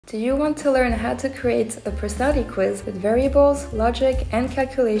Do you want to learn how to create a personality quiz with variables, logic, and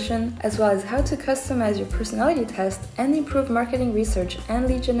calculation, as well as how to customize your personality test and improve marketing research and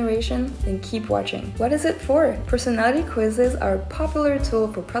lead generation? Then keep watching. What is it for? Personality quizzes are a popular tool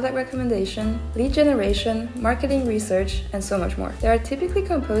for product recommendation, lead generation, marketing research, and so much more. They are typically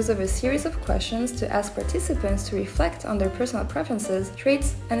composed of a series of questions to ask participants to reflect on their personal preferences,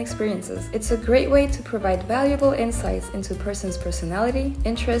 traits, and experiences. It's a great way to provide valuable insights into a person's personality,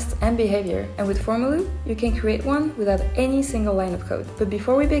 interests, and behavior. And with Formulu, you can create one without any single line of code. But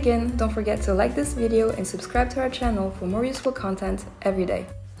before we begin, don't forget to like this video and subscribe to our channel for more useful content every day.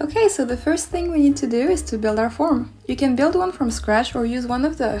 Okay, so the first thing we need to do is to build our form. You can build one from scratch or use one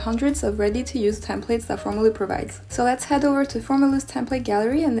of the hundreds of ready-to-use templates that Formulu provides. So let's head over to Formulu's template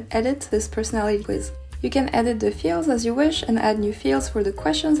gallery and edit this personality quiz. You can edit the fields as you wish and add new fields for the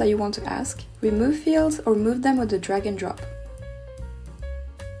questions that you want to ask, remove fields, or move them with the drag and drop.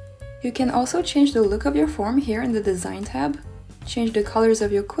 You can also change the look of your form here in the Design tab, change the colors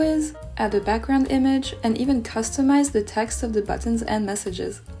of your quiz, add a background image, and even customize the text of the buttons and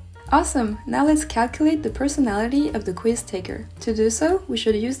messages. Awesome! Now let's calculate the personality of the quiz taker. To do so, we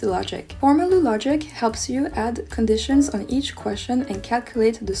should use the logic. Formulu logic helps you add conditions on each question and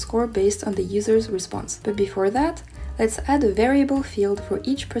calculate the score based on the user's response. But before that, let's add a variable field for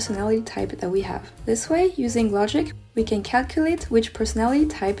each personality type that we have. This way, using logic, we can calculate which personality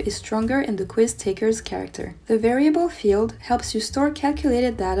type is stronger in the quiz taker's character. The variable field helps you store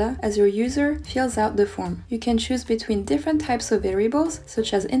calculated data as your user fills out the form. You can choose between different types of variables,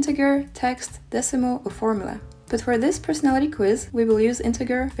 such as integer, text, decimal, or formula. But for this personality quiz, we will use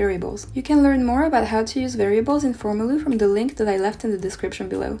integer variables. You can learn more about how to use variables in Formulu from the link that I left in the description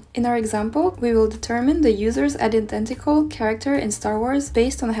below. In our example, we will determine the user's identical character in Star Wars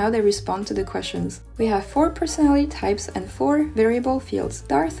based on how they respond to the questions. We have 4 personality types and 4 variable fields: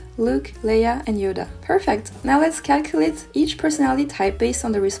 Darth, Luke, Leia, and Yoda. Perfect! Now let's calculate each personality type based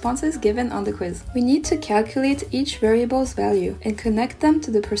on the responses given on the quiz. We need to calculate each variable's value and connect them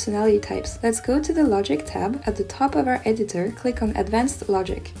to the personality types. Let's go to the Logic tab at the top of our editor, click on Advanced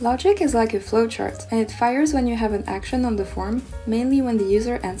Logic. Logic is like a flowchart, and it fires when you have an action on the form, mainly when the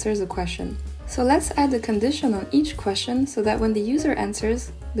user answers a question. So let's add a condition on each question so that when the user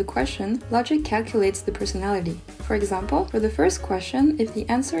answers the question, logic calculates the personality. For example, for the first question, if the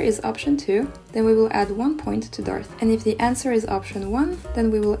answer is option 2, then we will add 1 point to Darth. And if the answer is option 1,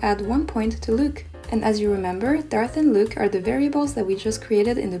 then we will add 1 point to Luke. And as you remember, Darth and Luke are the variables that we just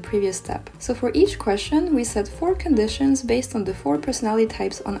created in the previous step. So for each question, we set 4 conditions based on the 4 personality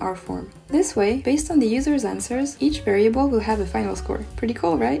types on our form. This way, based on the user's answers, each variable will have a final score. Pretty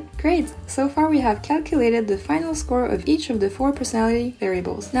cool, right? Great! So far we have calculated the final score of each of the 4 personality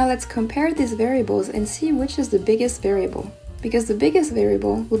variables. Now let's compare these variables and see which is the biggest variable. Because the biggest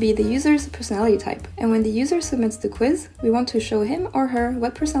variable will be the user's personality type. And when the user submits the quiz, we want to show him or her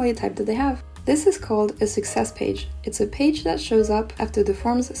what personality type do they have. This is called a success page. It's a page that shows up after the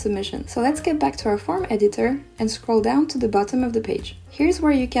form's submission. So let's get back to our form editor and scroll down to the bottom of the page. Here's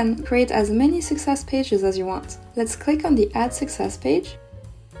where you can create as many success pages as you want. Let's click on the Add Success page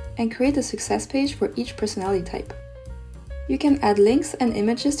and create a success page for each personality type. You can add links and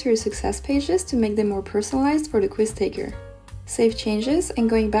images to your success pages to make them more personalized for the quiz taker. Save changes, and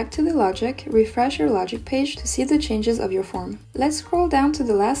going back to the logic, refresh your logic page to see the changes of your form. Let's scroll down to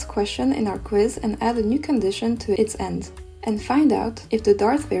the last question in our quiz and add a new condition to its end, and find out if the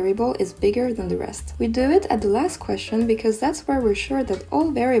Darth variable is bigger than the rest. We do it at the last question because that's where we're sure that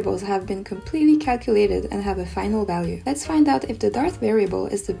all variables have been completely calculated and have a final value. Let's find out if the Darth variable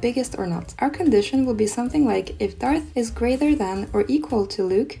is the biggest or not. Our condition will be something like if Darth is greater than or equal to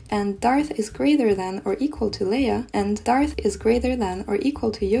Luke, and Darth is greater than or equal to Leia, and Darth is greater than or equal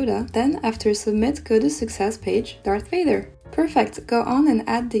to Yoda, then after submit go to success page, Darth Vader. Perfect! Go on and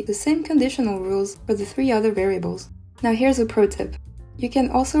add the same conditional rules for the 3 other variables. Now here's a pro tip. You can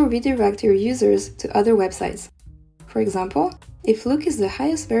also redirect your users to other websites. For example, if Luke is the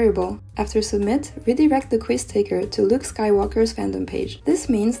highest variable, after submit, redirect the quiz taker to Luke Skywalker's fandom page. This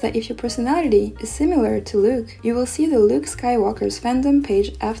means that if your personality is similar to Luke, you will see the Luke Skywalker's fandom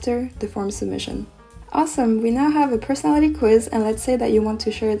page after the form submission. Awesome! We now have a personality quiz, and let's say that you want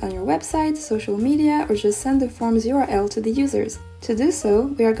to share it on your website, social media, or just send the form's URL to the users. To do so,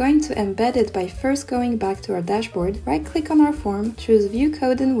 we are going to embed it by first going back to our dashboard, right-click on our form, choose View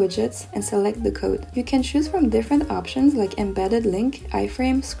Code and Widgets, and select the code. You can choose from different options like Embedded Link,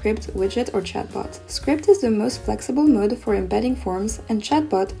 iframe, Script, Widget, or Chatbot. Script is the most flexible mode for embedding forms, and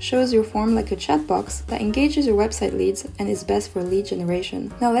Chatbot shows your form like a chat box that engages your website leads and is best for lead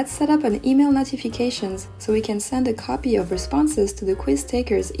generation. Now let's set up an email notifications so we can send a copy of responses to the quiz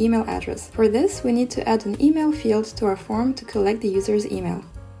taker's email address. For this, we need to add an email field to our form to collect the user's email.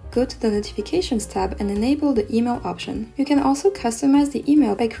 Go to the Notifications tab and enable the email option. You can also customize the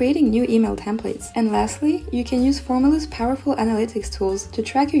email by creating new email templates. And lastly, you can use Formulo's powerful analytics tools to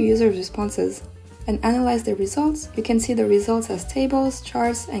track your users' responses and analyze the results. You can see the results as tables,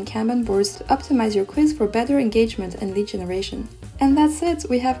 charts, and Kanban boards to optimize your quiz for better engagement and lead generation. And that's it!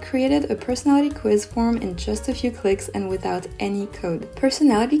 We have created a personality quiz form in just a few clicks and without any code.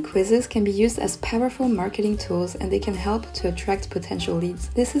 Personality quizzes can be used as powerful marketing tools, and they can help to attract potential leads.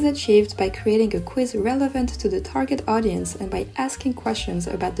 This is achieved by creating a quiz relevant to the target audience, and by asking questions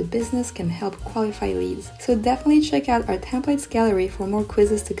about the business can help qualify leads. So definitely check out our templates gallery for more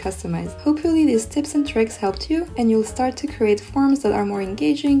quizzes to customize. Hopefully these tips and tricks helped you, and you'll start to create forms that are more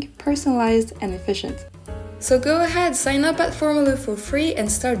engaging, personalized, and efficient. So go ahead, sign up at Formulo for free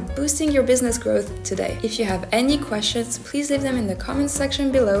and start boosting your business growth today. If you have any questions, please leave them in the comments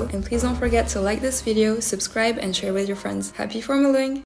section below, and please don't forget to like this video, subscribe, and share with your friends. Happy Formuloing!